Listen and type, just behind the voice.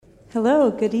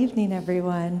Hello, good evening,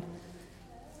 everyone.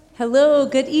 Hello,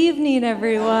 good evening,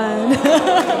 everyone.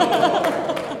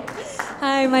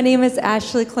 Hi, my name is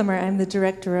Ashley Clemmer. I'm the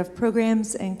Director of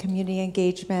Programs and Community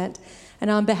Engagement.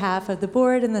 And on behalf of the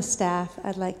board and the staff,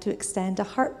 I'd like to extend a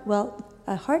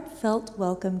heartfelt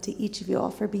welcome to each of you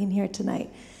all for being here tonight.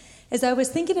 As I was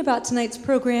thinking about tonight's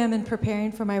program and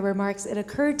preparing for my remarks, it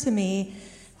occurred to me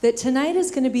that tonight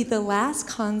is going to be the last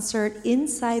concert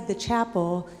inside the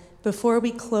chapel before we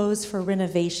close for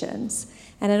renovations.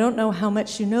 And I don't know how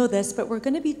much you know this, but we're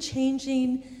going to be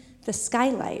changing the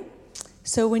skylight.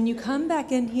 So when you come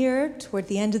back in here toward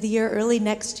the end of the year, early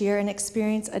next year, and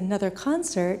experience another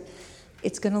concert,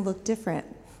 it's going to look different.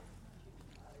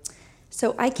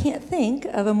 So I can't think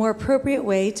of a more appropriate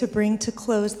way to bring to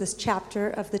close this chapter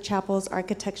of the chapel's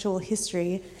architectural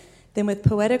history than with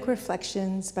poetic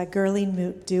reflections by Gurleen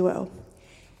Moot Duo.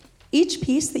 Each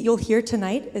piece that you'll hear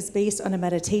tonight is based on a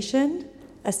meditation,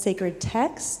 a sacred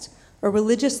text, or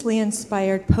religiously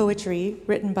inspired poetry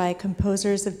written by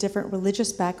composers of different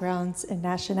religious backgrounds and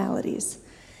nationalities.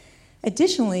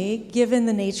 Additionally, given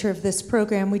the nature of this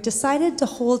program, we decided to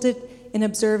hold it in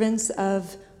observance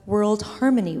of World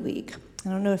Harmony Week. I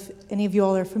don't know if any of you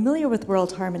all are familiar with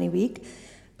World Harmony Week,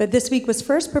 but this week was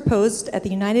first proposed at the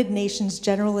United Nations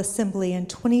General Assembly in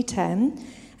 2010,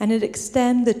 and it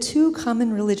extends the two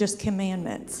common religious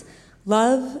commandments,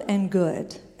 love and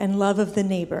good, and love of the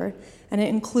neighbor, and it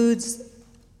includes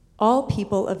all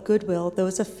people of goodwill,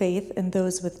 those of faith and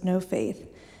those with no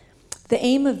faith. The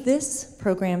aim of this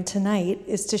program tonight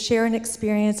is to share an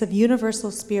experience of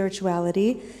universal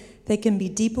spirituality that can be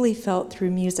deeply felt through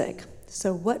music.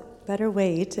 So what better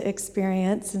way to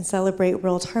experience and celebrate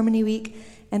World Harmony Week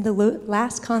and the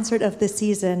last concert of the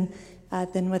season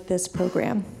than with this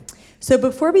program? So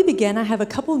before we begin, I have a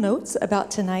couple notes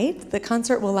about tonight. The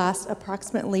concert will last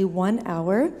approximately 1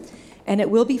 hour, and it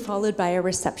will be followed by a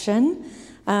reception.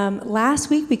 Last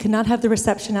week, we could not have the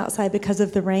reception outside because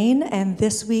of the rain, and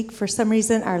this week, for some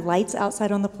reason, our lights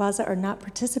outside on the plaza are not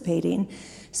participating.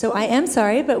 So I am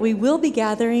sorry, but we will be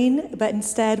gathering, but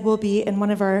instead we'll be in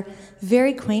one of our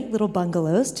very quaint little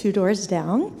bungalows 2 doors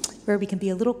down, where we can be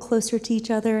a little closer to each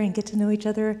other and get to know each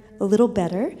other a little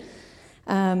better.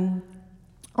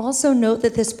 Also note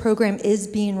that this program is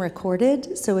being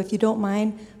recorded, so if you don't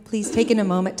mind, please take a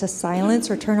moment to silence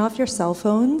or turn off your cell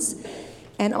phones.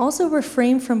 And also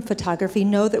refrain from photography.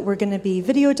 Know that we're going to be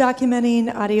video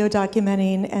documenting, audio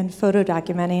documenting, and photo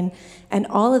documenting, and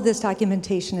all of this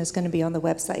documentation is going to be on the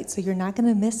website, so you're not going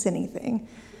to miss anything.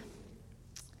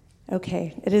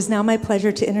 Okay, it is now my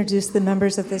pleasure to introduce the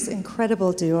members of this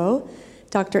incredible duo,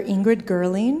 Dr. Ingrid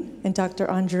Gurleen and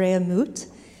Dr. Andrea Moot.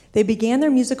 They began their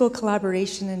musical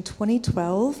collaboration in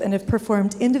 2012 and have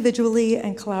performed individually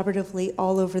and collaboratively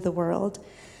all over the world.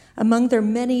 Among their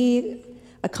many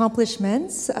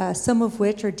accomplishments, some of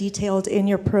which are detailed in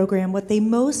your program, what they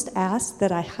most asked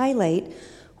that I highlight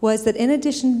was that in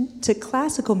addition to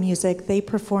classical music, they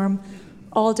perform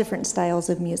all different styles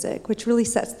of music, which really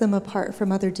sets them apart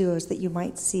from other duos that you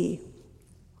might see.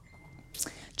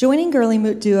 Joining Gurleen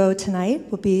Moot Duo tonight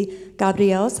will be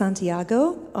Gabriel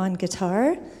Santiago on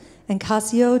guitar and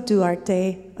Casio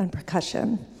Duarte on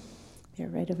percussion. They're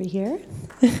right over here.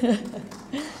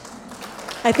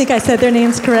 I think I said their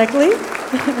names correctly.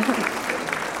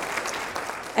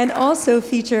 And also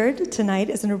featured tonight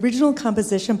is an original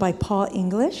composition by Paul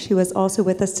English, who is also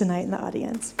with us tonight in the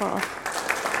audience. Paul.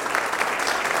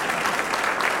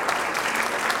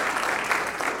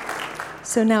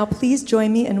 So now please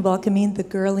join me in welcoming the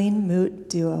Gurleen Moot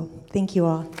Duo. Thank you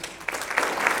all.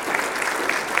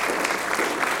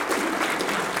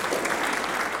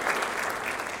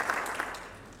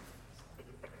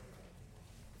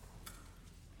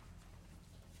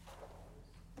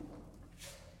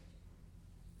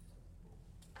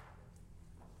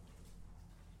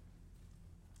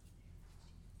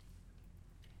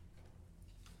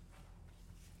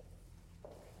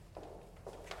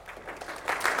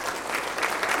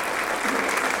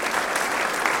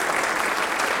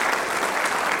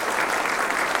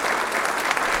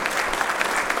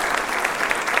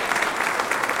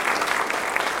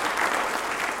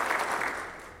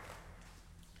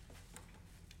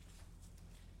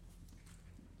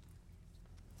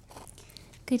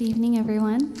 Good evening,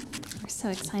 everyone. We're so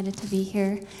excited to be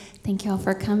here. Thank you all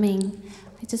for coming.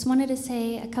 I just wanted to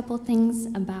say a couple things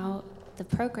about the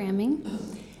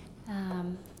programming.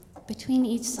 Between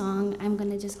each song, I'm going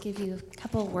to just give you a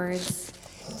couple words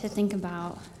to think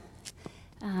about,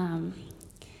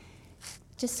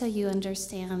 just so you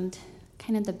understand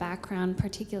kind of the background,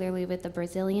 particularly with the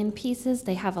Brazilian pieces.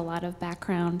 They have a lot of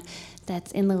background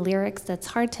that's in the lyrics that's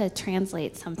hard to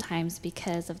translate sometimes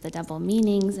because of the double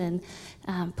meanings and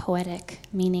poetic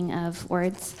meaning of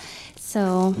words.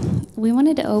 So we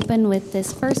wanted to open with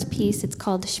this first piece. It's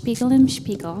called Spiegel im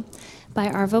Spiegel by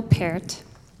Arvo Pärt.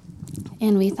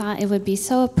 And we thought it would be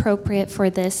so appropriate for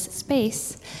this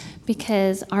space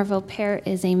because Arvo Pärt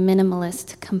is a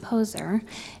minimalist composer.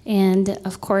 And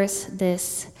of course,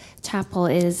 this chapel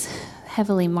is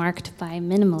heavily marked by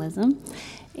minimalism.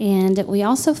 And we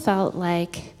also felt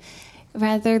like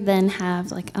rather than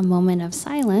have like a moment of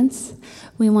silence,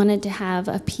 we wanted to have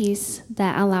a piece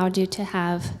that allowed you to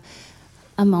have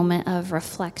a moment of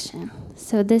reflection.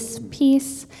 So this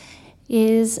piece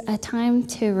is a time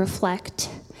to reflect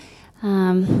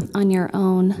on your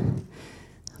own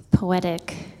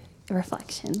poetic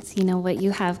reflections, what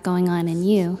you have going on in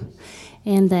you.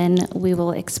 And then we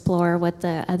will explore what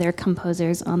the other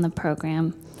composers on the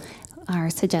program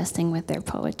are suggesting with their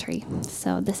poetry.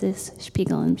 So this is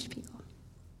Spiegel im Spiegel.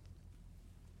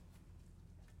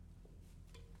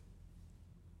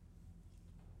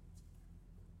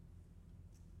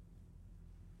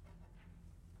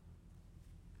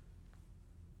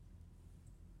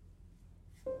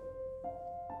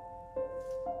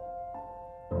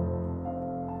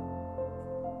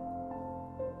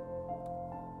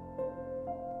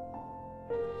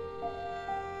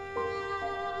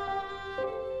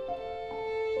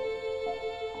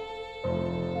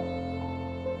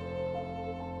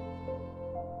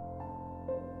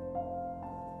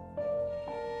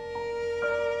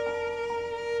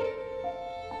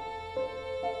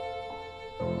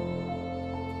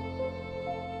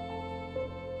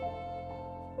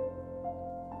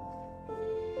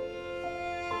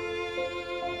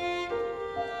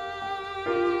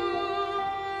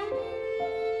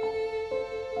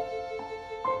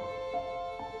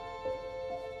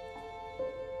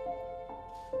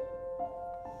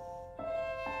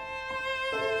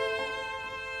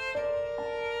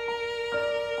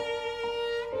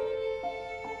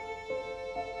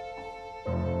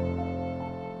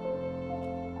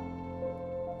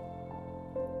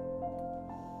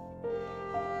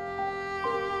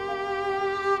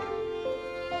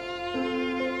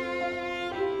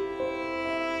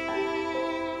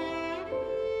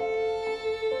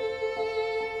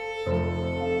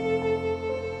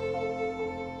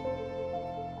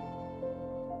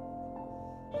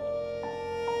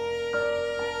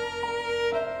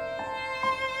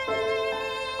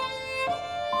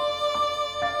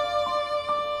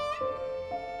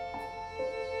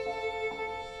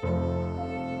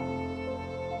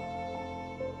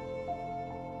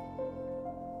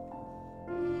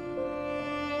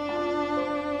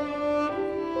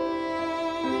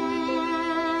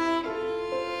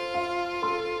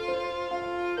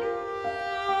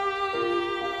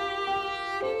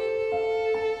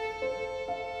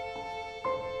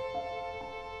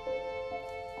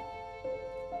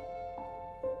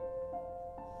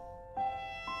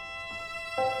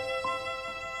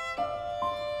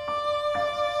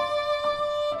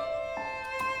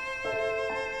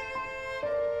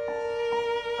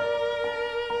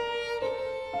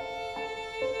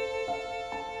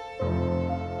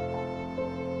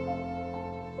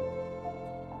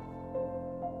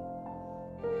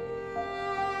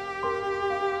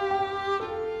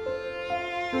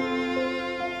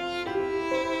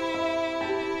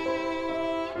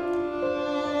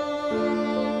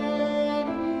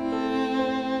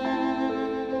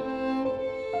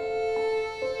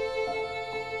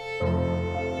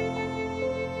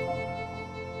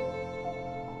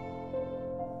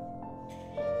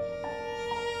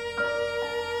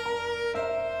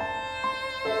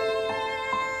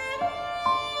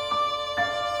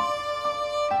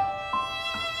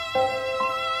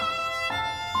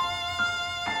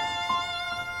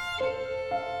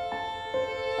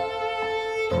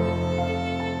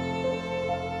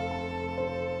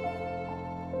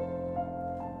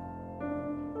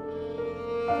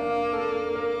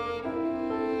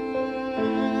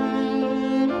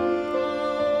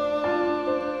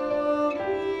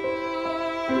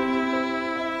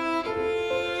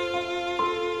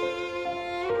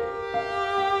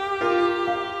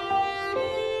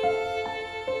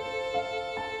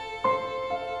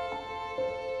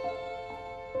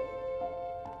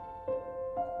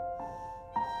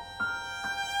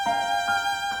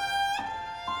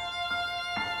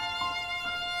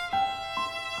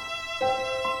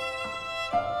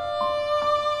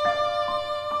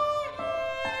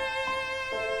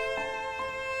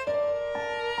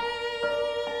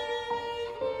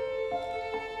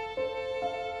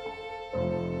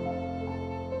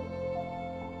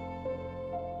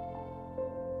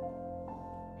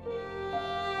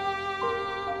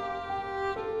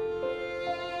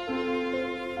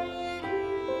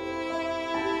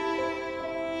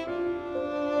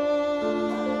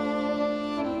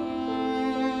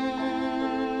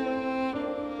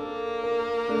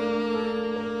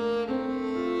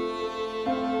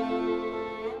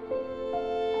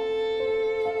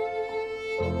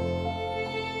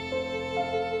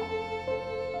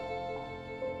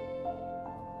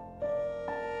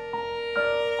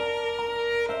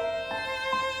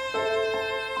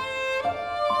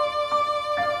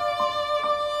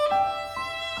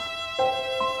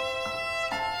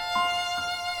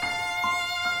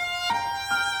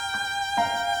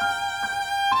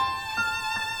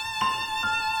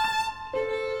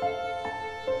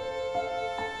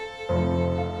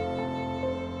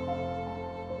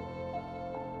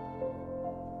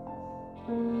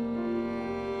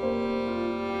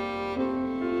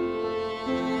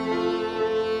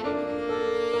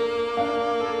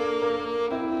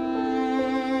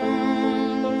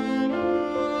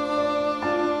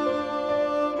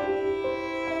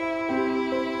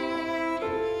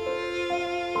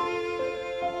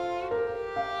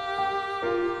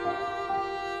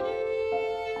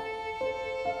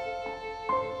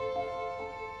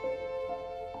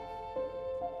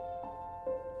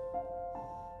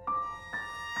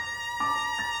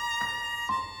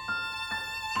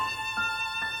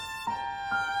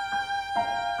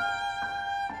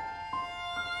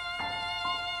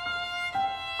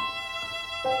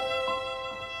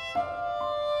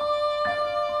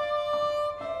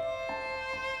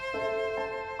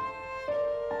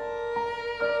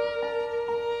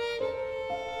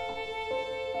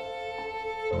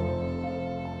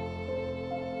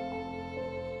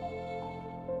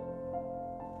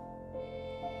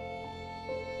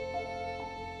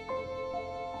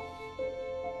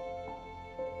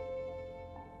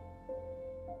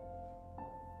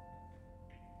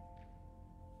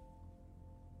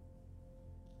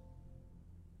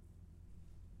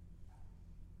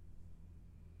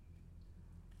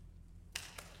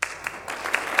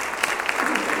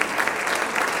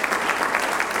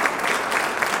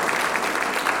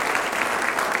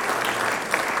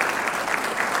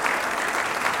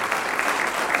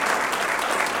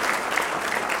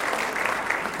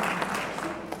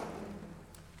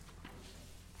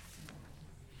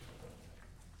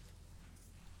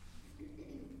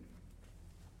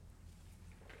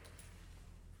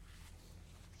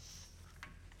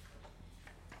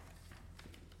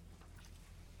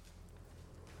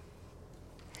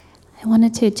 I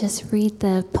wanted to just read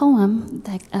the poem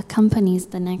that accompanies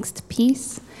the next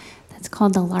piece. That's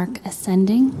called The Lark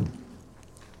Ascending.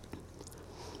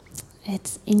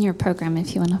 It's in your program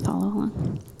if you want to follow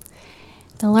along.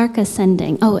 The Lark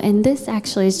Ascending. Oh, and this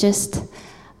actually is just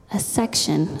a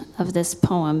section of this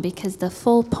poem because the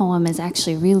full poem is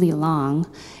actually really long.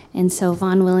 And so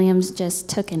Vaughan Williams just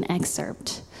took an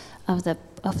excerpt of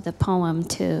the poem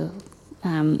to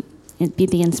it be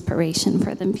the inspiration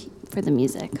for the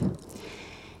music.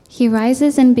 He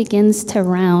rises and begins to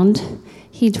round.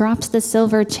 He drops the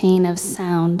silver chain of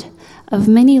sound, of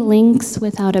many links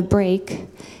without a break,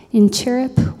 in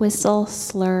chirrup, whistle,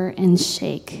 slur, and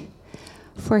shake.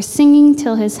 For singing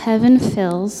till his heaven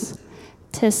fills,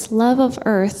 'tis love of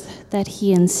earth that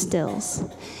he instills,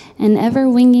 and ever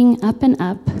winging up and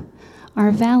up,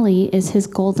 our valley is his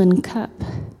golden cup,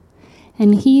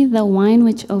 and he the wine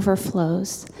which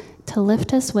overflows, to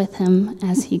lift us with him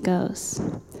as he goes,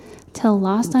 till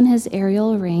lost on his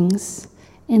aerial rings,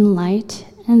 in light,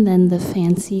 and then the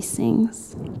fancy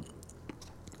sings.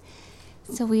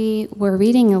 So we were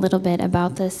reading a little bit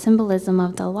about the symbolism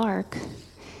of the lark,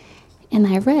 and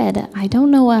I read, I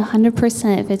don't know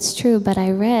 100% if it's true, but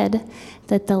I read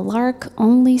that the lark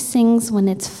only sings when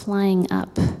it's flying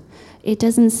up. It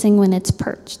doesn't sing when it's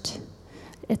perched.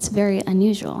 It's very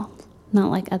unusual, not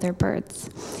like other birds.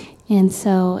 And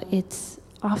so it's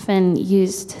often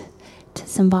used to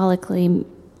symbolically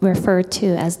refer to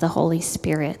as the Holy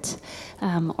Spirit,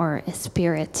 or a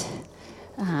spirit,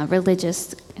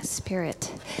 religious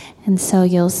spirit. And so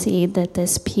you'll see that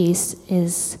this piece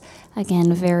is,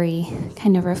 again, very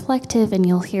kind of reflective, and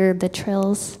you'll hear the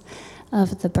trills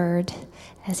of the bird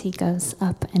as he goes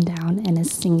up and down and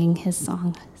is singing his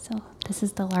song. So this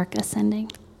is the lark ascending.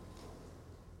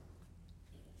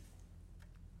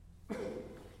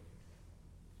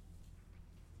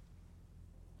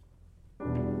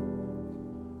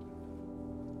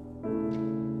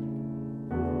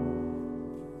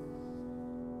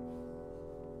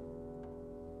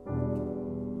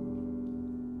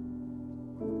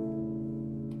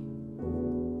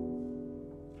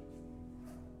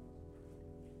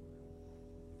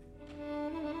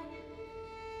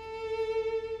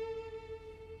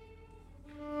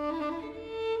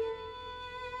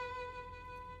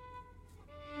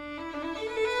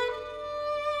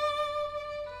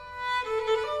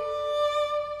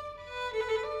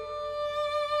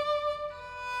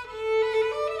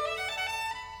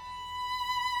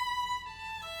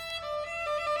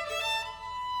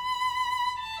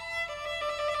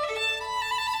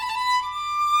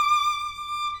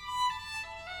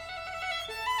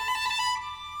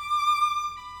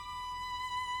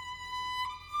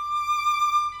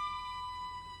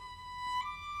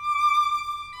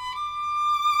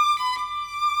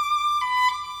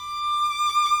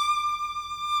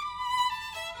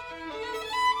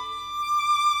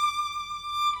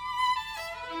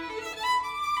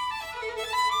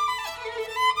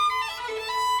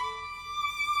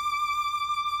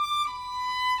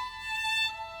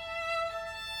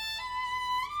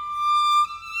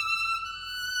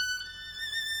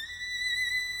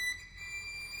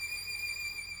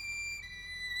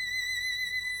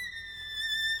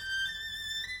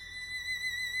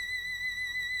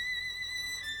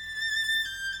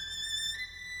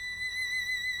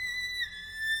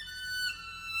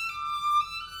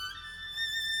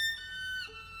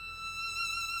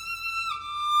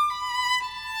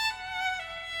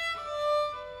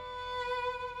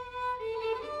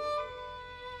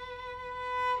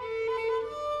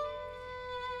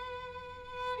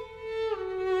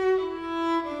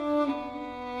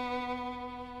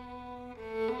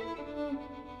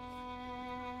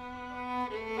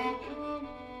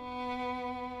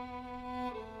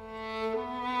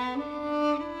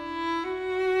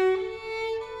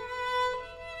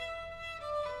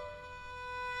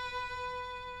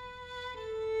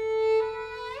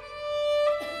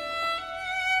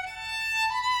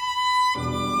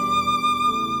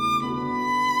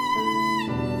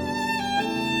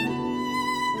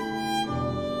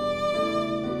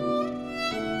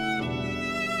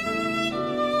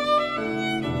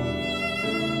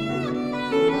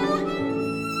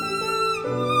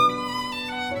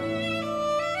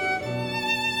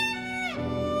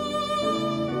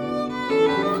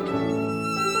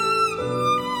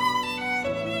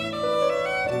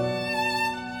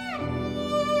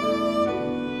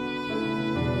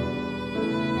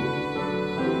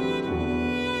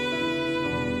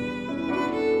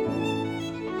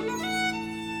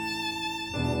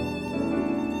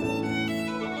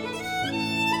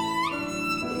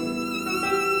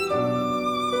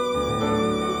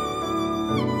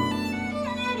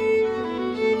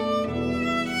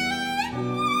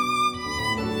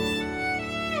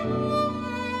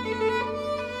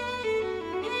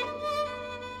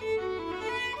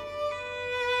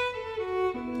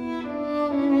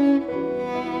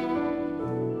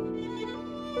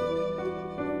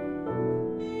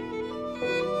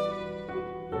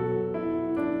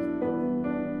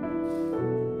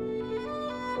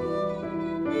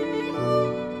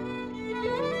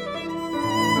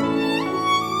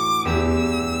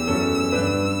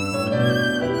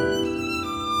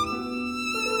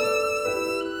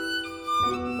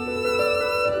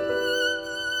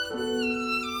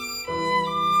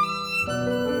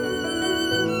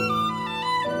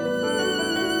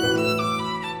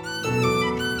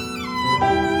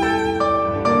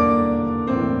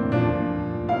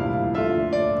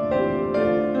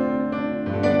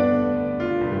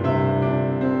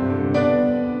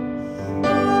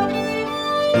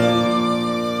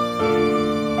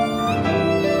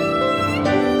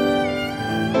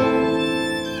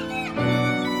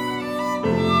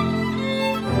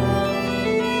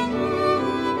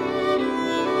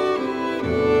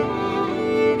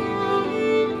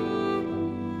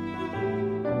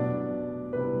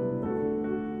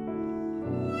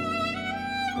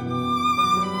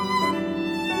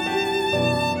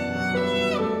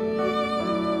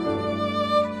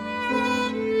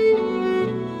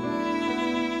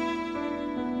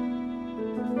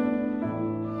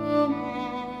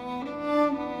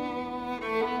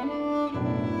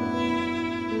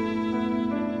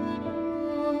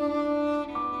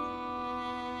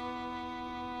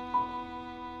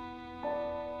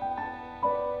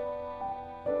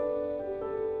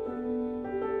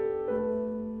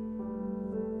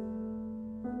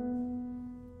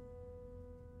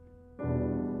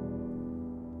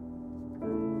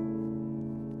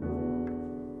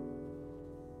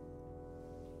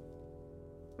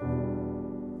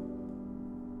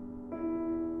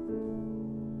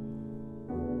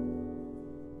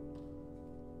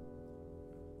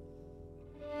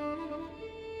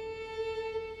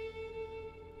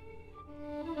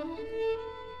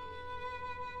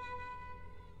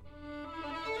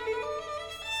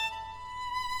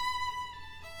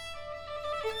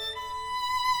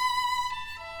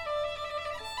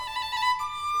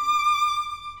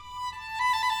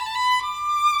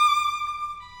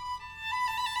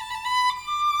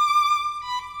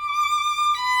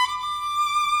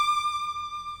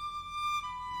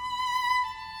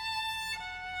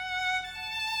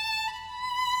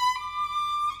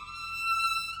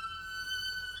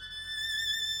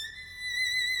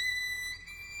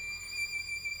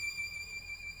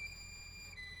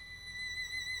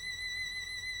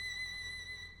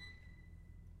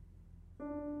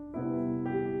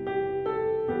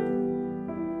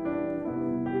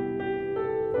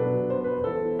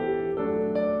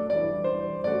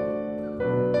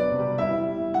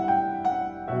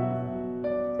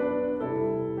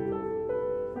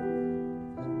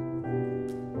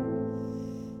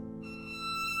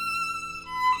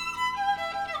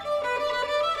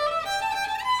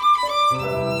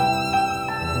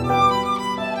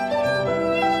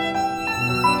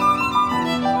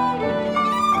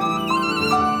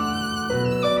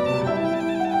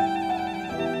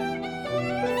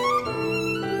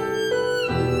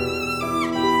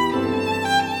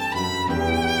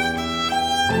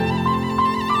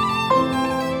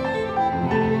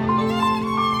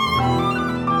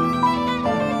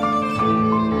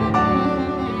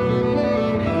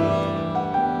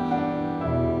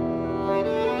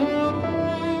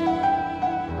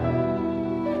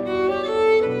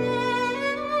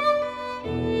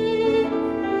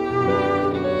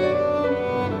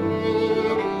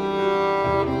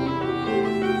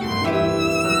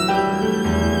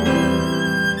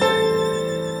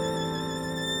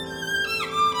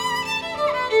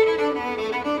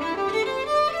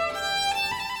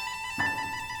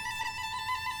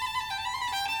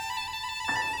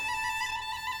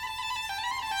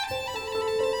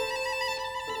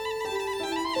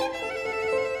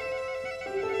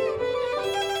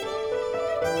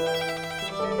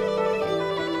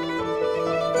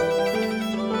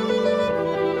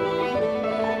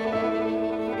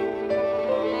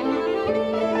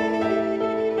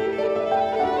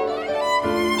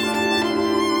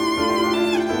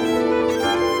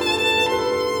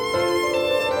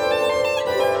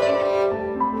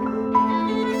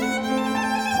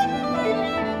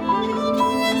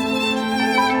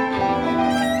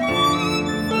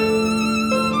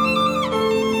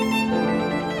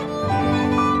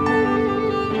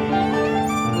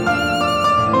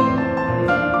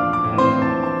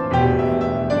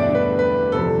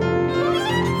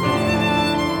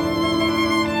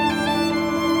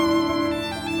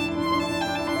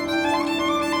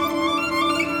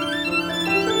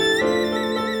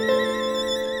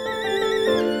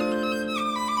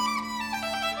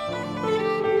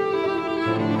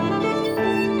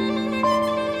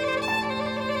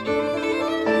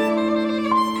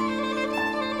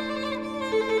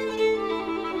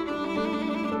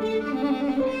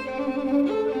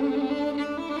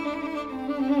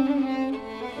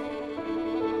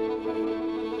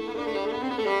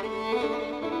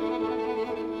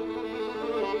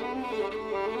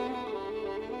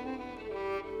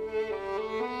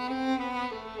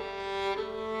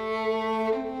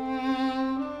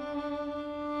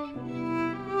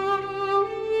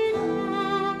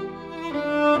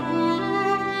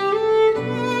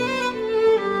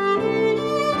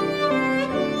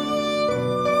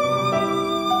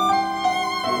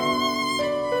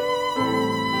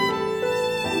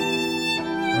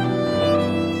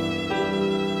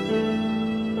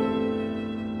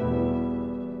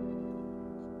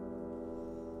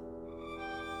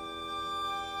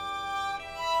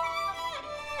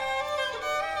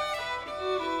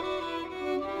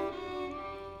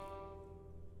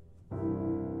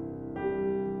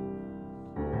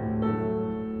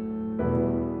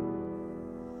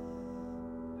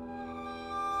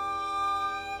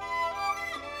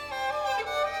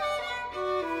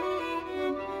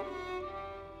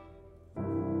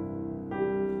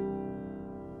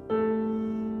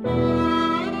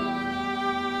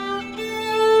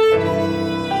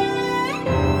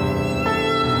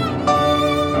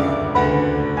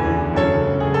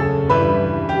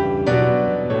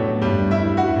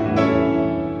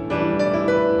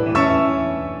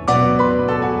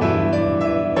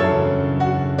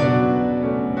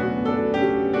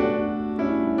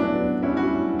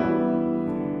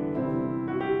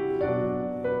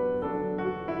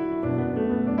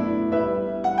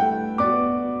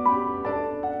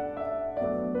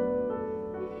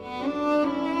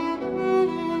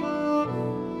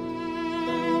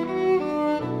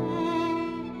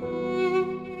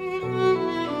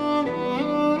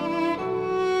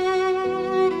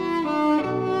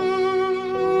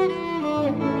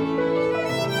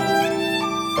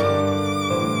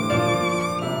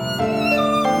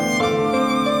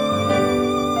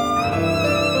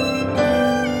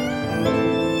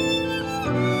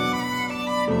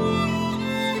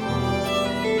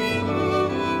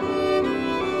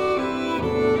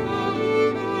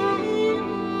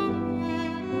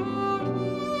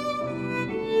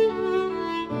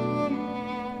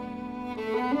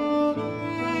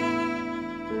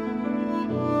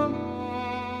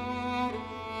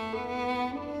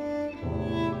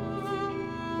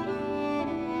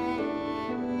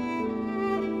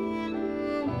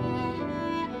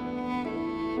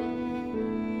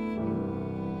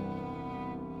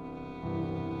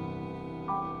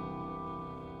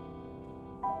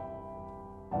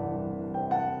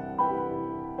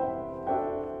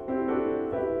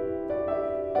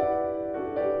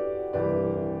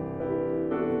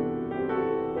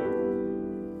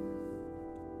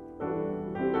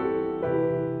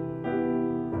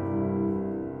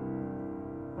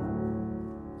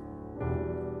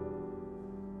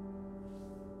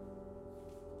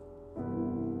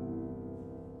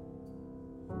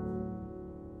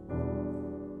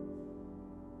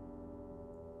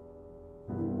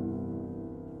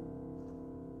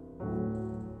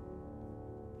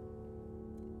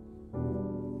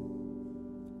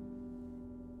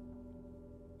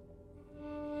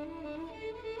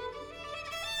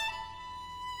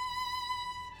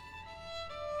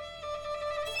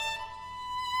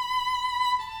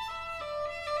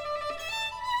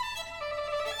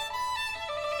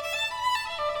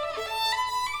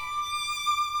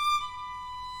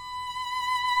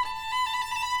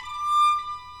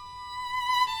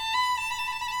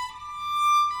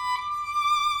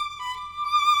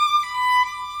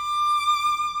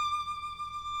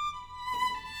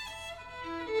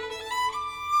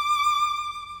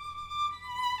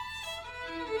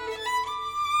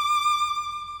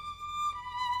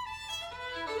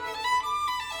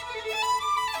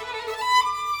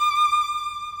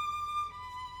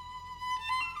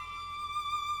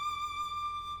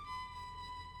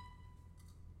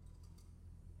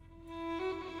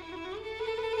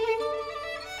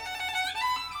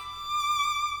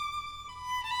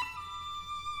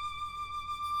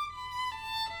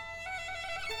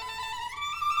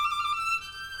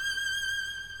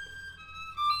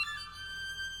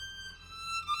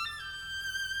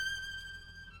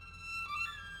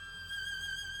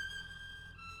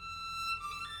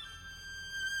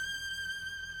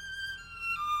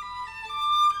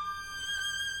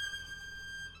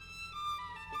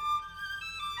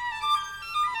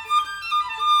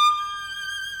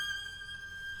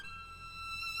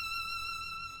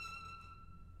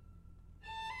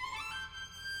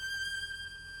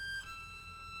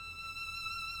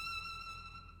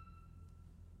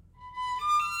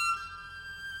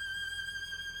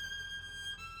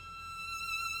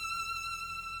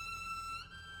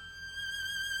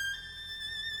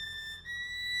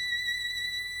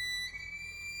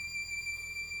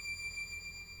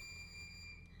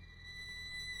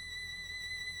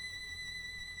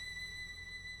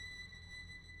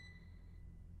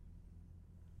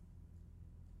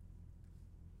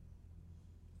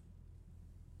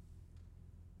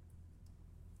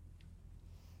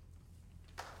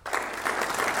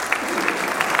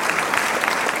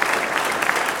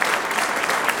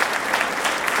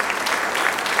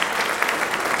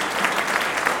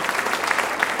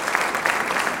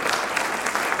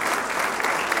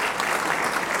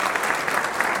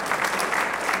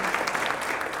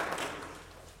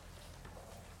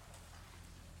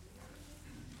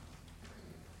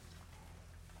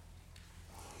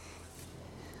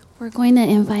 we're going to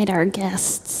invite our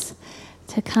guests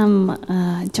to come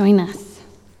join us.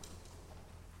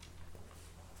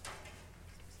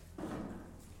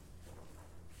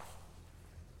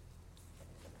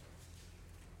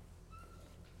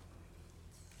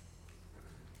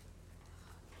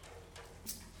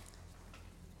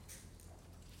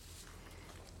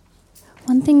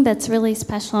 One thing that's really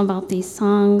special about these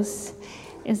songs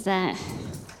is that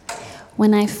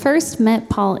when I first met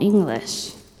Paul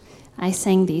English, I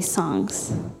sang these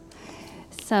songs.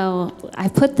 So I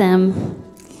put them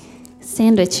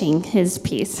sandwiching his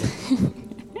piece.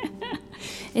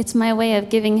 It's my way of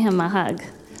giving him a hug,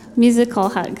 musical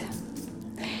hug.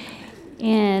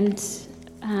 And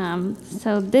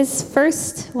so this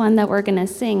first one that we're going to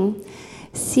sing,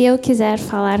 Se Eu Quiser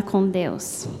Falar com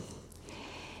Deus.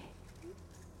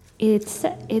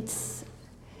 It's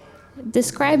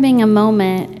describing a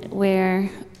moment where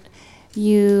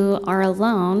you are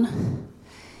alone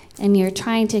and you're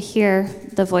trying to hear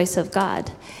the voice of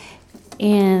God.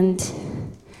 And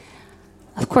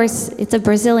of course, it's a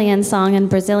Brazilian song, and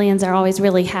Brazilians are always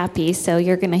really happy, so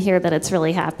you're going to hear that it's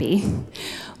really happy.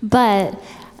 But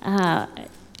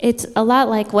it's a lot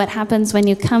like what happens when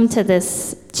you come to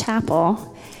this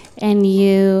chapel and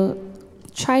you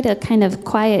try to kind of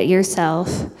quiet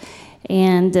yourself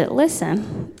and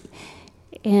listen.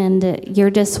 And you're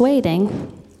just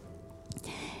waiting.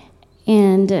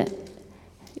 And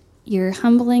you're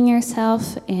humbling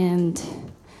yourself and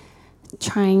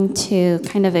trying to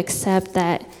kind of accept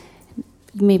that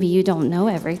maybe you don't know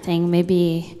everything.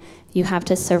 Maybe you have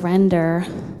to surrender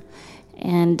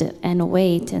and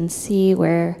wait and see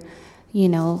where,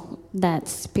 that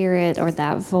spirit or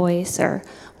that voice or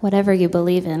whatever you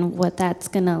believe in, what that's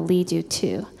going to lead you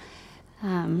to.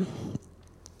 And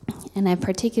I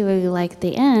particularly like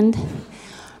the end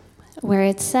where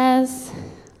it says,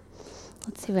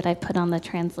 let's see what I put on the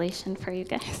translation for you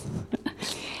guys.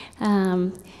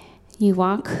 You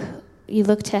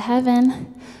look to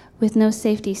heaven with no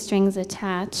safety strings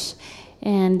attached,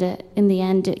 and in the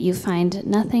end you find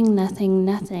nothing, nothing,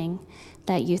 nothing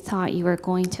that you thought you were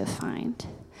going to find.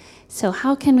 So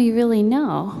how can we really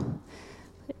know?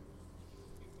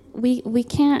 We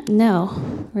can't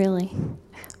know, really.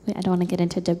 I don't want to get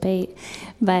into debate,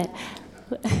 but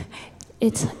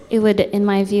it would, in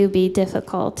my view, be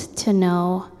difficult to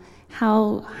know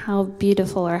how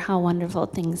beautiful or how wonderful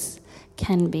things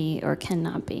can be or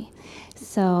cannot be.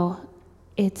 So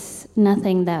it's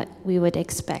nothing that we would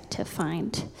expect to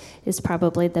find is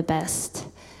probably the best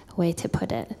way to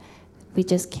put it. We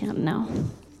just can't know.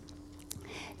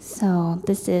 So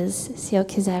this is Se Eu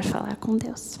Quiser Falar com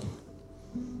Deus.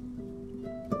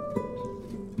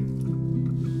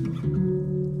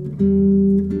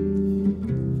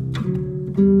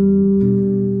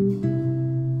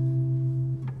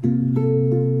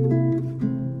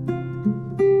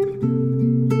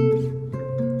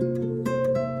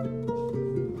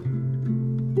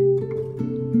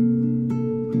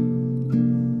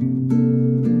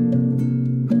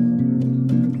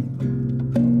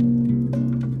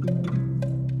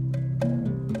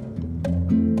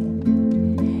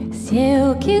 Se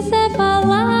eu quiser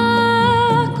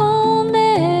falar com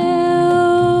Deus,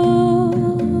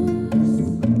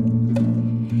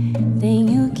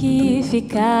 tenho que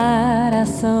ficar a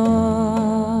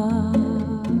sós.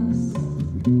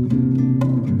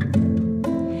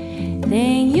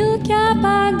 Tenho que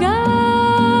apagar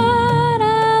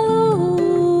a luz.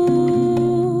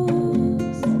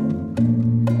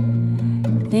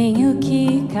 Tenho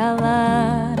que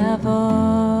calar a voz.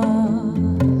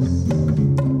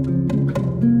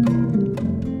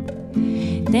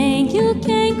 Tenho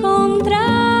que encontrar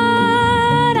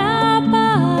a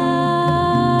paz.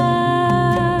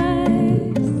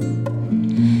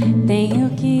 Tenho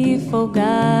que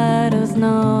folgar os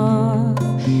nós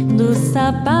dos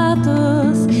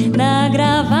sapatos, da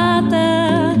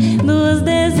gravata, dos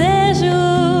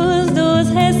desejos, dos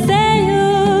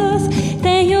receios.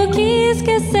 Tenho que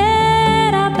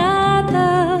esquecer a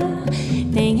data.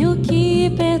 Tenho que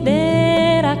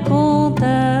perder a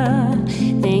conta.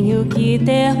 Tenho que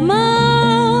ter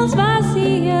mãos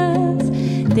vazias,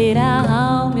 ter a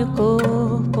alma e o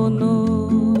corpo nu.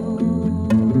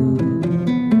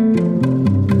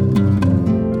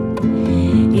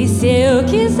 E se eu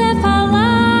quiser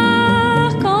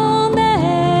falar com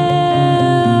Deus,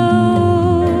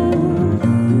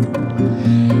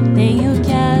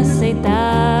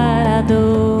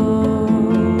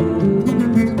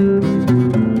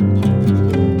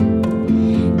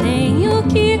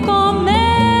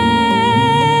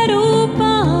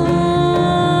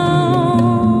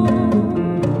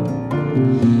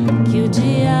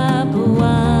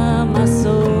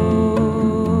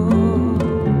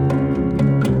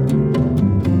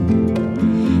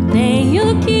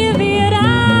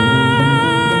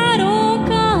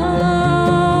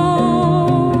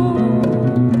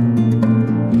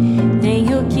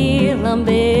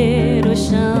 lamber o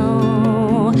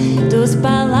chão dos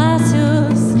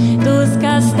palácios, dos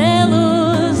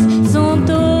castelos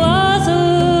suntuosos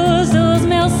dos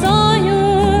meus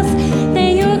sonhos.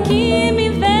 Tenho que me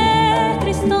ver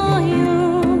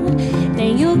tristonho,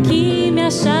 tenho que me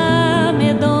achar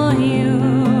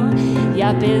medonho, e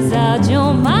apesar de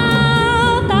um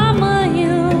mau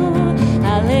tamanho,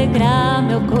 alegrar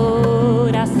meu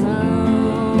coração.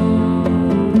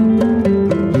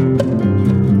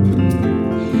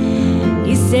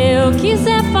 E se eu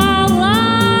quiser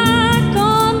falar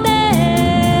com Deus,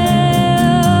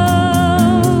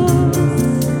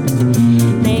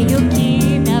 tenho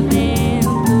que me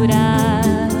aventurar,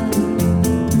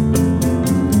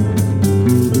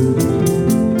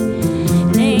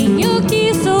 tenho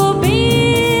que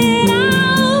subir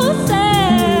ao céu,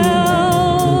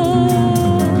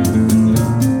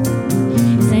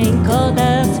 sem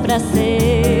cordas pra segurar.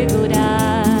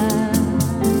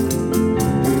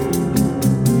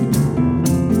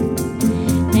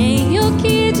 Tenho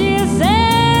que dizer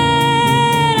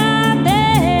adeus,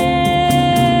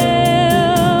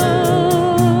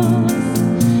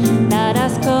 dar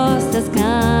as costas,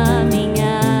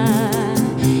 caminhar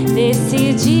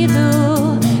decidido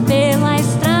pela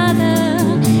estrada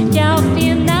que ao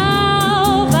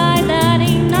final vai dar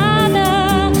em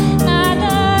nada,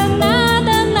 nada,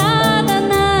 nada, nada,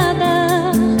 nada, nada,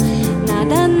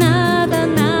 nada,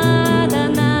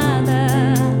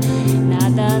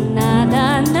 nada,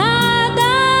 nada, nada, nada,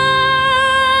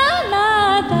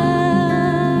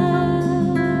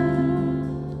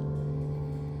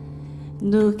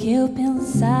 do que eu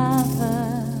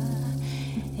pensava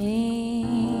encontrar.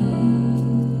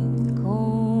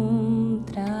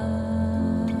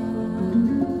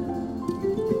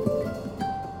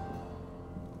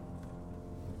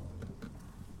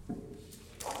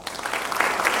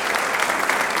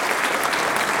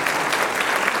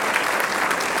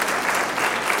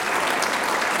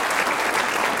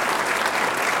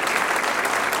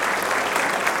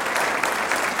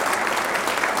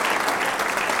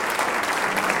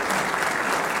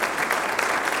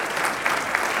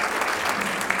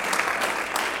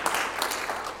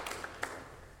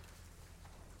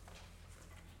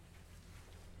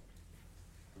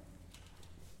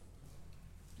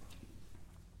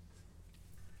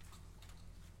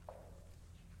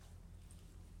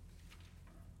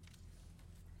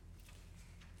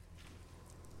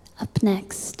 Up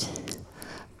next,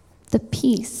 the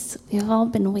peace we've all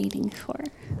been waiting for.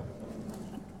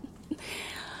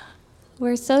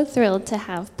 We're so thrilled to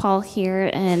have Paul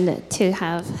here and to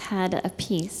have had a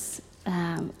piece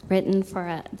written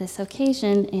for this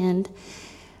occasion. And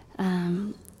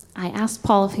I asked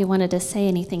Paul if he wanted to say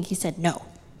anything. He said no.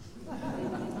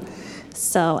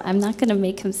 So I'm not going to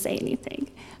make him say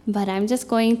anything. But I'm just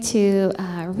going to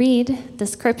read the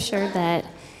scripture that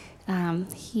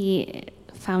he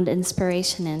found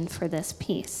inspiration in for this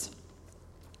piece.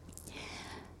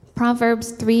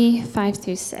 Proverbs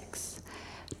 3:5-6.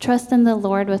 Trust in the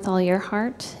Lord with all your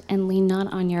heart and lean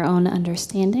not on your own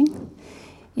understanding.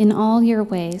 In all your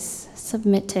ways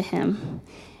submit to him,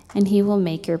 and he will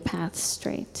make your paths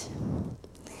straight.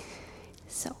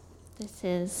 So this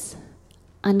is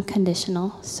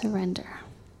unconditional surrender.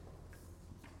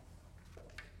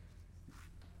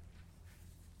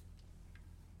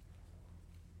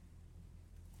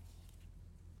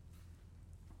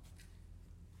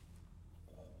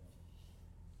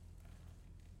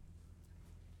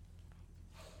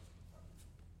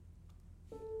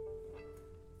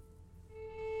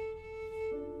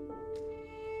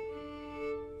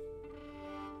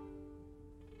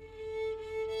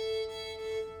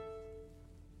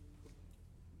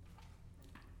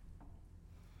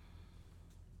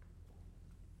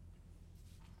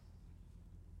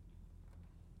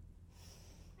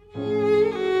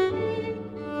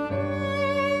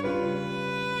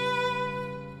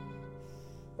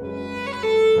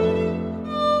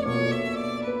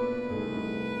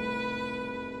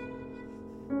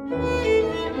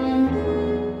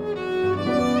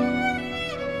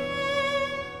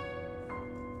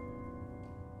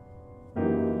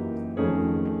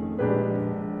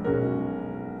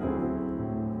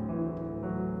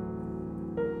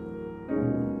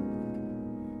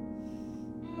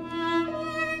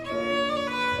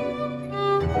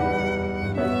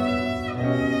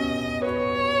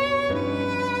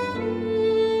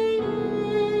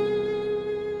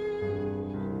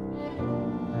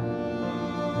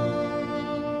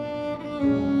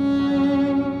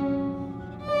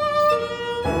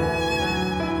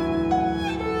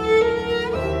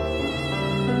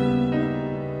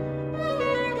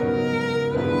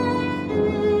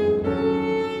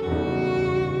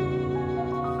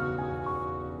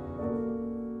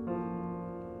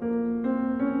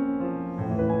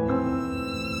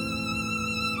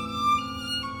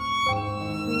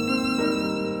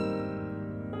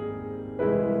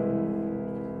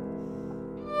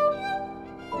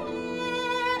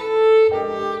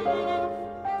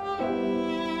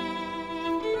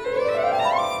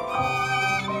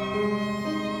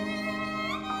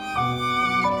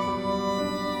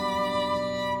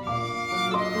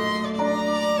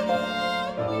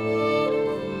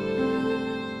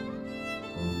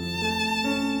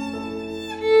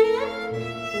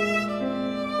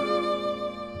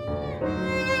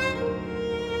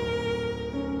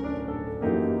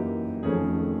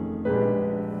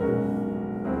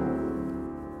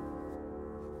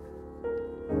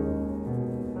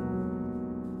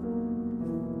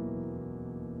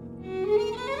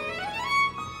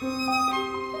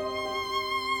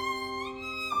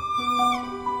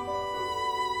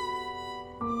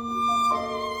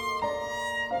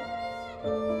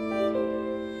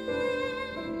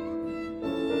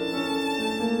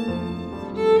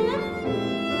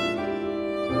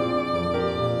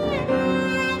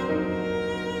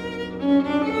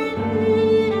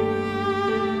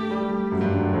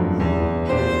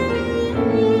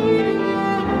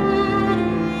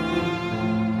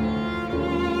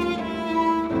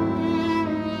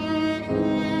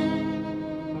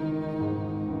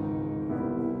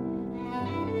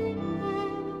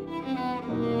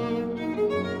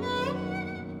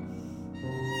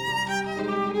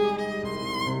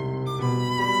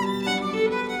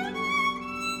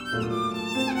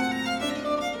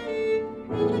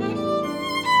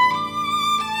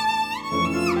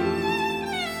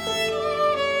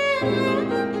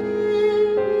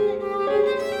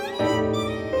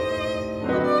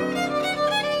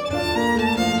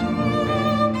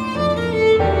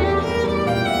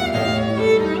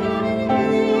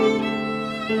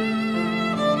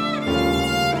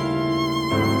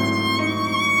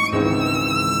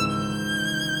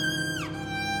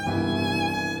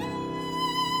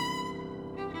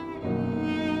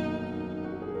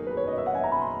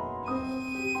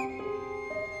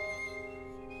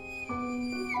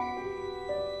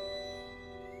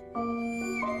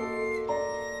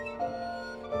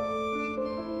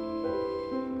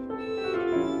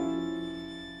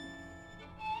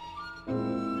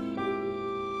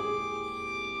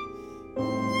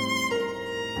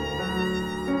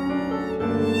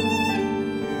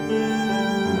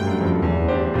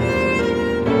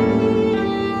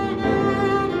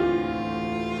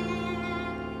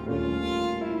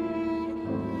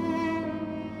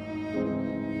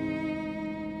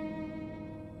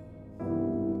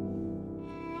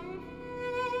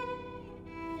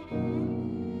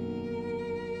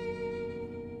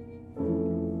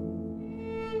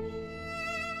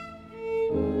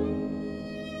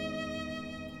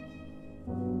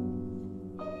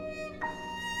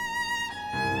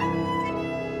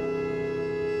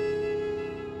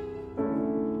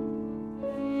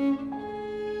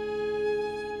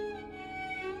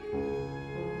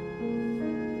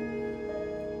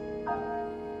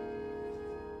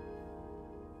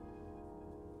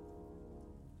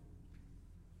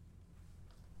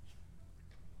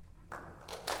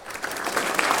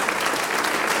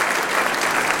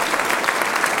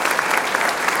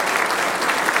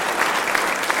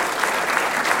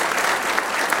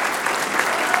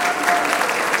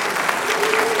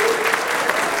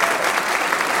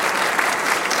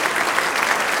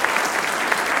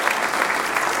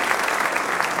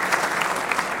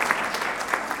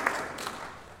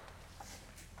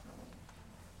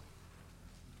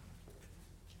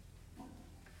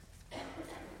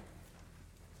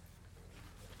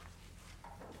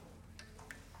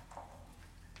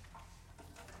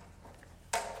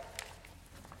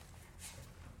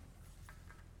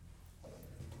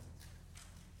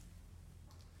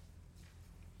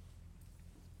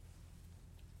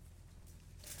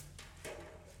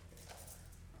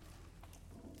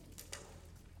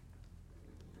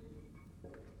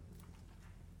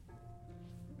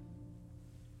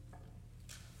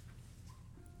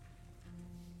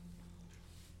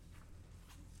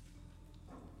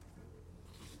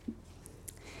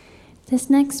 This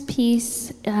next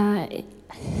piece,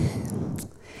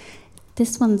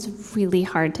 this one's really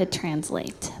hard to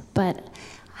translate, but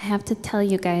I have to tell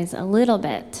you guys a little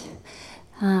bit.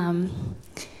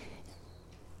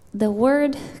 The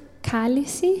word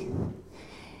cálice,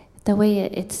 the way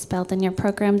it's spelled in your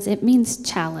programs, it means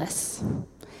chalice.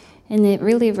 And it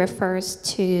really refers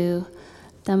to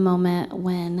the moment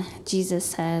when Jesus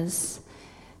says,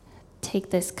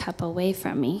 "Take this cup away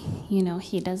from me." You know,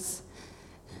 he does,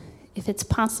 if it's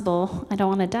possible, I don't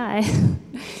want to die.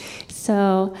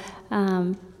 So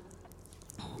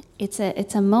it's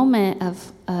a moment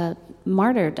of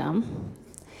martyrdom.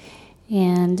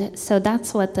 And so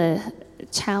that's what the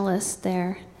chalice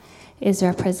there is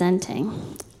representing.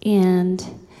 And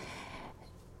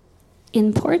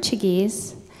in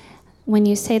Portuguese, when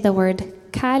you say the word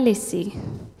cálice,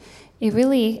 it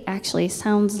really actually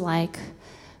sounds like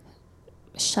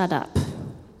shut up.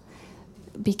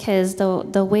 Because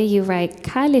the way you write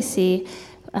cálice,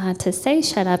 to say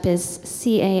shut up is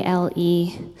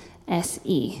C-A-L-E-S-E.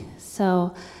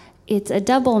 So it's a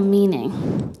double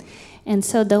meaning. And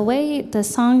so the way the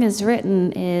song is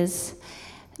written is,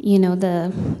 you know,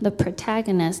 the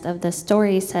protagonist of the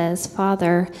story says,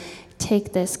 "Father,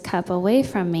 take this cup away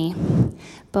from me."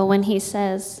 But when he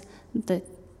says the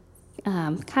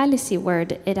cálice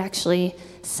word, it actually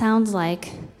sounds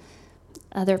like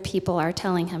other people are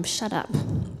telling him, "Shut up."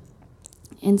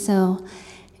 And so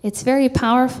it's very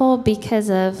powerful because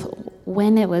of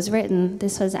when it was written.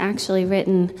 This was actually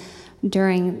written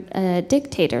during a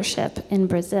dictatorship in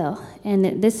Brazil.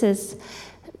 And this is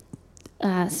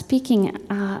speaking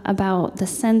about the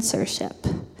censorship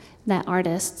that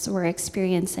artists were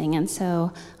experiencing. And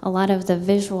so a lot of the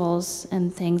visuals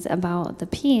and things about the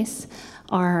piece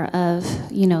are of,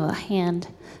 you know, a hand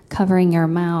covering your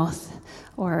mouth,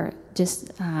 or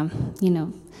just, you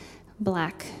know,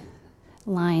 black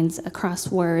lines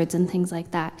across words and things like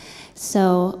that.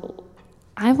 So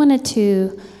I wanted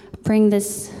to bring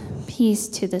this piece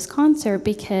to this concert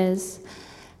because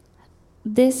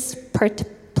this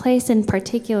place in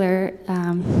particular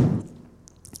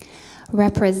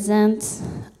represents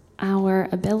our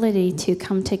ability to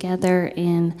come together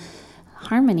in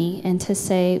harmony and to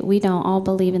say we don't all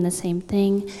believe in the same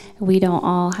thing, we don't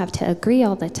all have to agree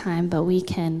all the time, but we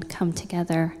can come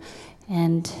together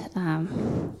and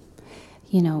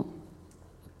you know,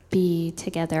 be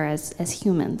together as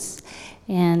humans.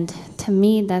 And to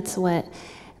me, that's what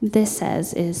this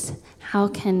says, is how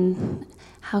can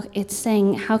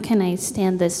I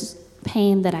stand this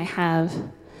pain that I have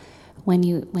when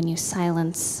you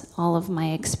silence all of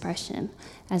my expression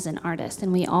as an artist?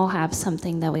 And we all have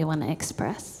something that we want to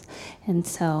express. And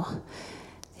so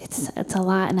it's a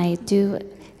lot, and I do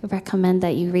recommend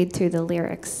that you read through the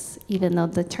lyrics, even though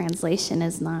the translation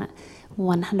is not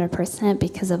 100%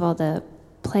 because of all the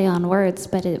play on words,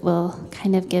 but it will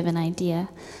kind of give an idea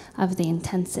of the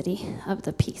intensity of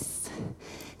the piece.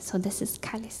 So this is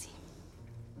Cálice.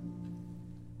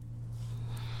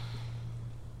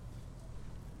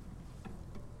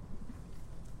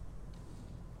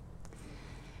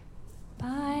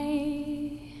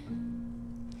 Pai,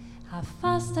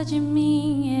 afasta de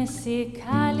mim esse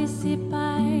cálice,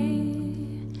 Pai.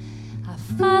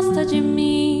 Afasta de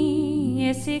mim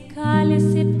esse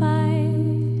cálice, Pai.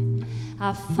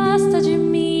 Afasta de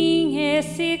mim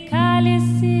esse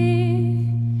cálice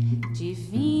de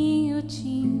vinho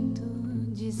tinto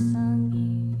de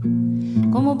sangue.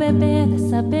 Como beber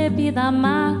dessa bebida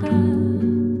amarga,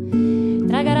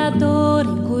 tragar a dor,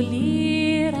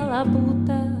 engolir a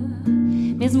labuta.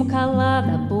 Mesmo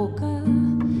calada a boca,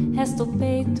 resta o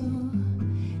peito.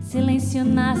 Silêncio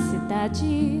na cidade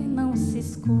não se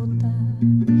escuta.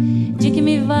 De que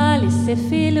me vale ser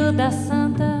filho da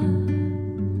santa?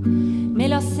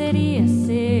 Melhor seria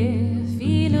ser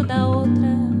filho da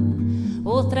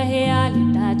outra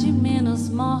realidade menos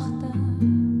morta.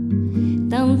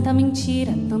 Tanta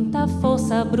mentira, tanta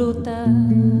força bruta.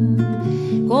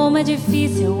 Como é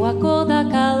difícil acordar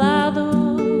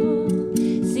calado,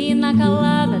 se na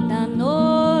calada da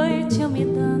noite eu me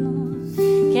dano.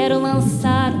 Quero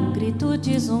lançar um grito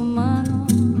desumano,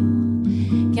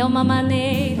 que é uma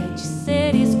maneira de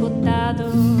ser escutado.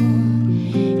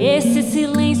 Esse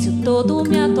silêncio todo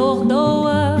me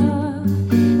atordoa.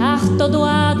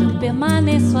 Atordoado,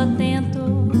 permaneço atento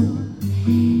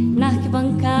na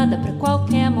arquibancada pra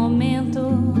qualquer momento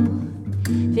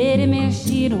ver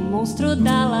emergir um monstro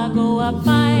da lagoa.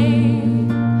 Pai,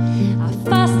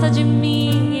 afasta de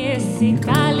mim esse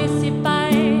cálice,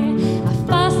 Pai.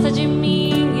 Afasta de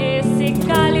mim esse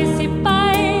cálice,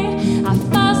 Pai.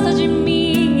 Afasta de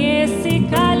mim esse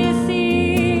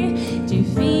cálice de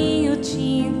vinho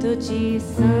tinto tinto de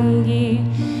sangue.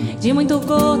 De muito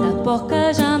gorda a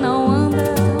porca já não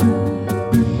anda,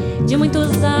 de muito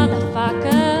usada a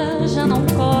faca já não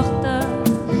corta.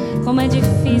 Como é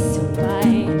difícil,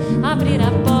 pai, abrir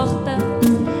a porta,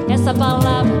 essa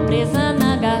palavra presa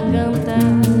na garganta.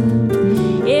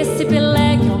 Esse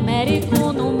pelegue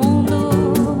homérico no mundo,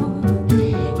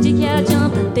 de que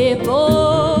adianta ter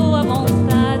boa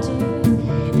vontade?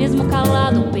 Mesmo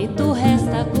calado o peito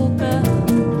resta a cuca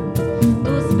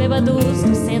dos bêbados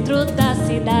do centro da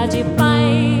cidade.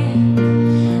 Pai,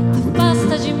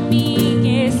 afasta de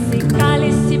mim esse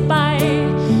cálice, pai.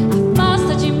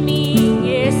 Afasta de mim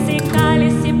esse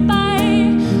cálice,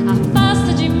 pai.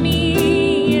 Afasta de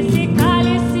mim esse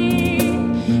cálice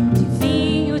de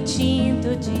vinho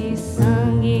tinto de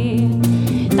sangue.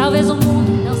 Talvez o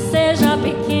mundo não seja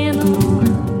pequeno,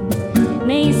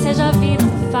 nem seja a vida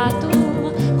um fato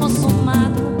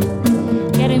consumado.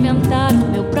 Quero inventar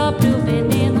o meu próprio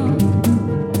veneno,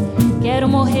 quero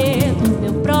morrer do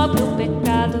meu próprio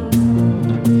pecado.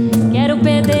 Quero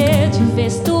perder de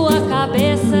vez tua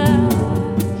cabeça,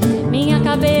 minha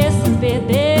cabeça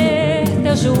perder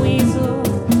teu juízo.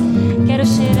 Quero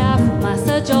cheirar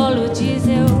fumaça de óleo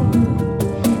diesel,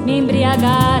 me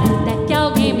embriagar até que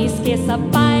alguém me esqueça.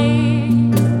 Pai,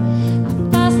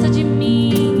 afasta de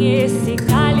mim esse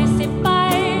cálice, pai.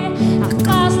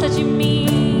 Afasta de mim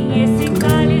esse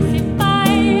cálice,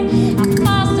 pai.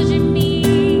 Afasta de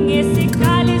mim esse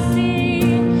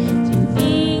cálice de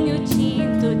vinho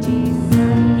tinto de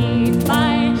sangue,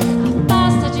 pai.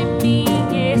 Afasta de mim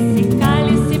esse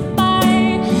cálice,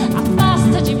 pai.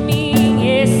 Afasta de mim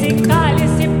esse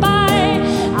cálice, pai.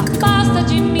 Afasta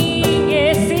de mim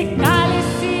esse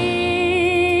cálice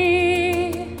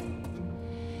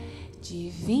de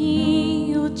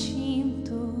vinho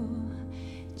tinto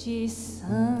de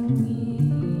sangue.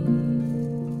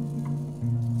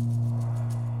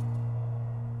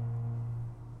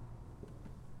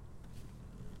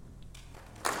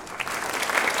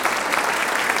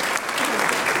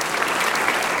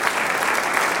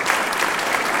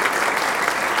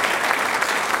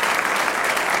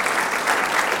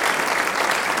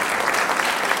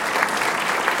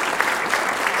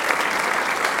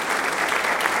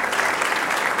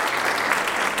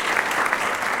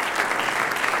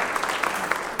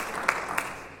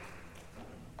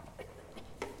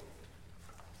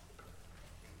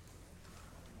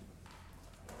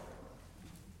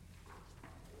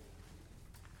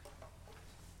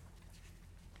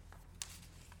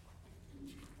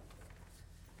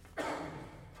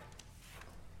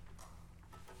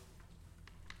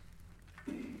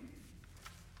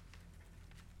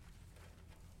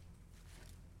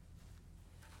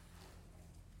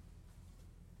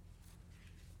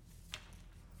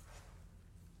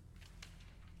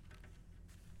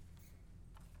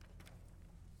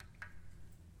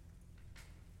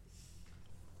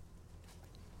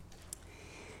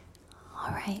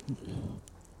 All right.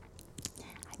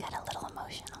 I got a little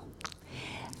emotional.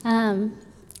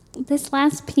 This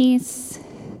last piece,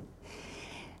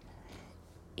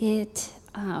 it,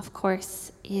 of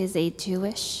course, is a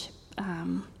Jewish,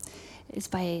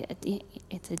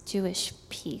 it's a Jewish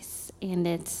piece, and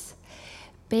it's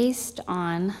based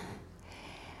on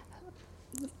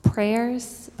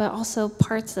prayers, but also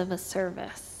parts of a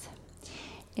service.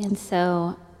 And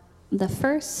so the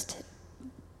first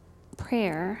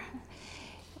prayer,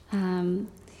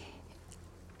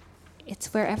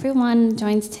 it's where everyone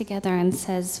joins together and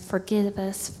says, "Forgive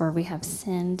us, for we have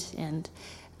sinned," and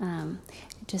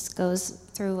it just goes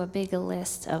through a big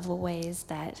list of ways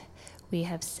that we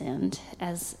have sinned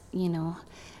as,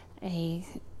 a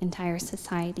entire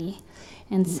society.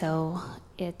 And so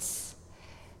it's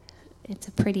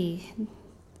a pretty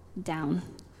down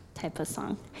type of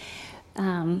song,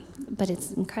 but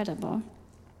it's incredible.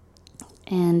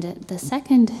 And the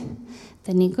second,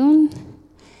 the Nigun,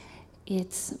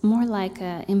 it's more like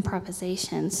an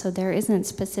improvisation. So there isn't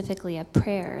specifically a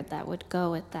prayer that would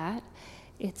go with that.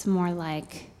 It's more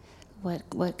like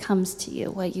what comes to you,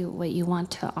 what you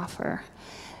want to offer.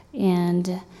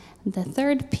 And the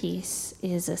third piece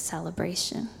is a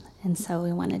celebration. And so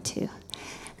we wanted to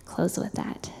close with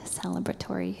that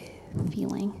celebratory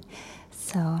feeling.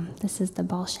 So this is the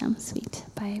Baal Shem Suite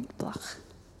by Bloch.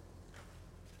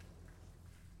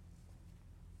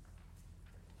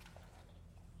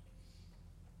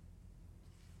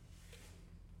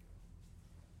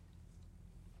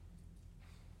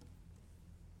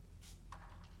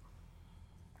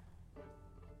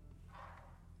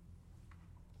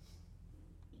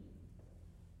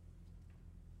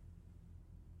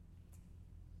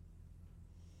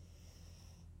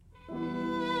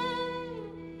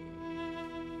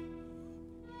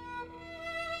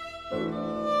 Thank you.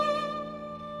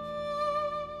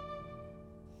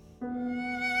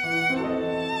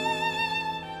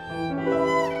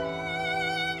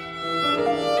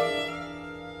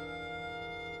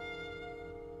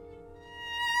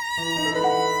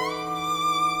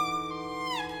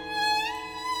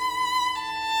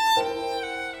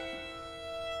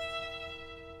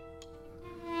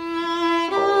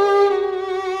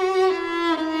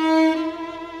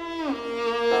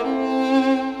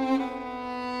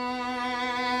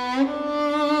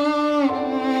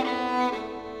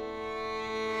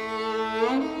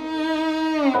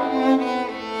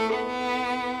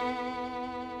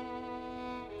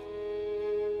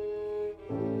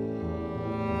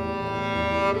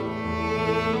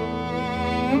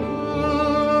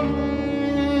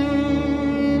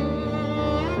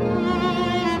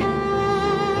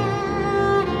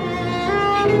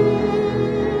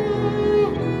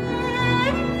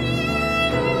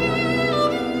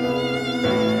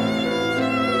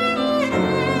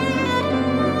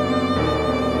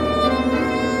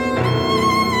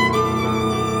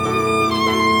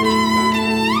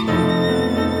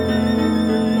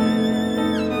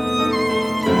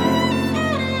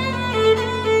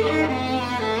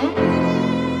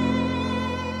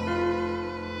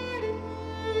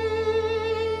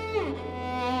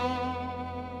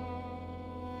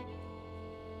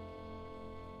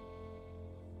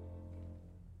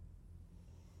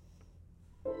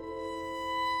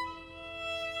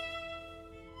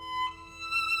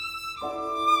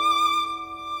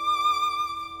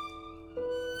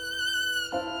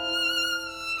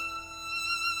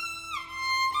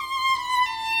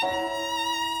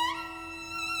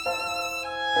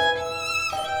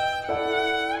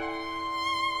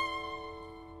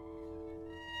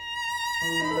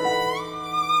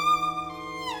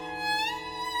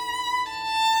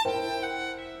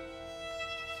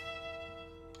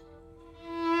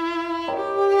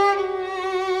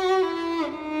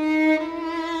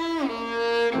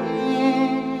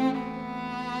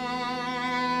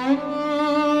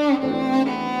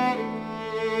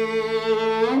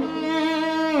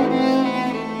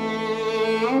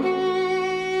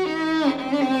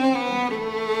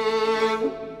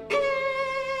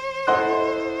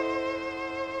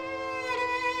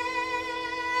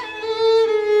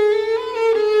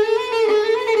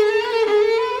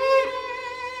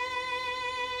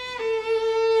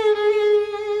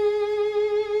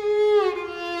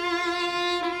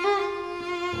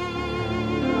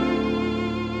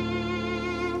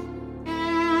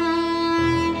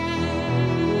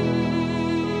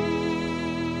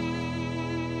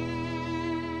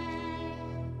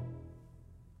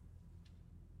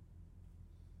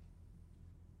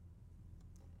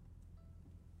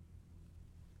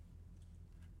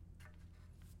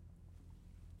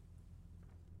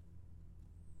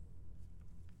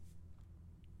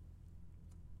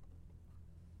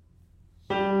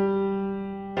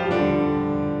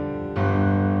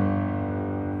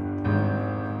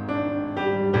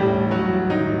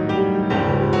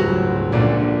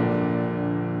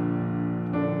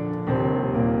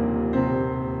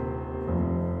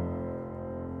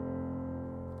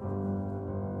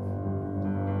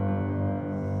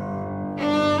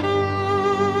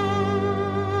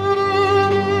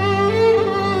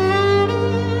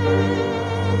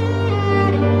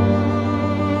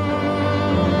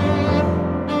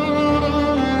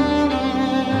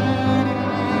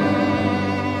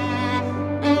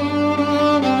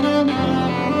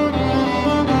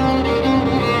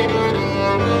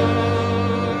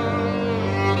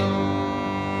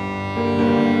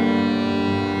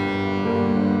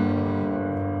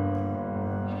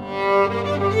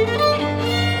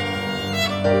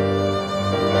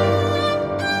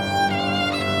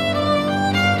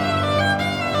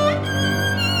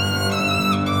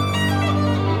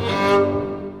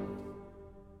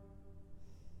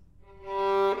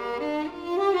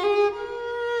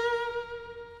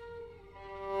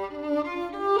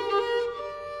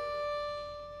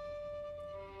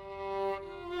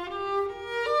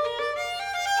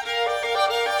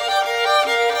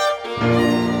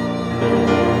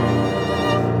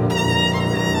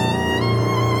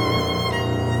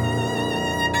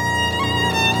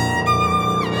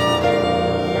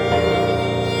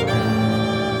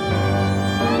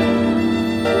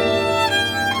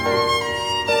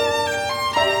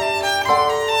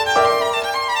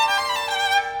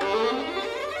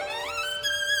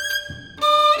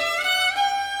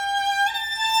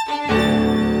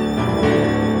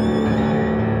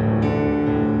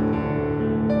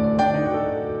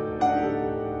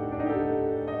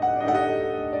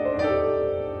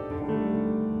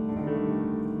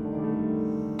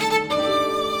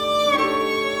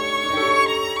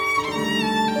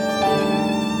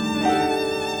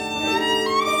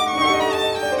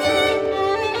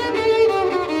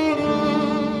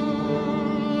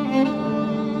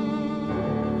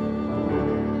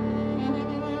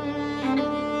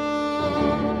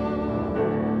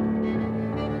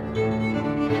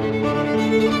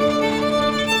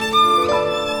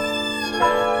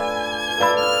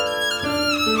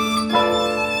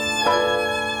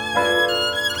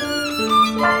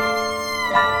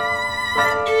 Música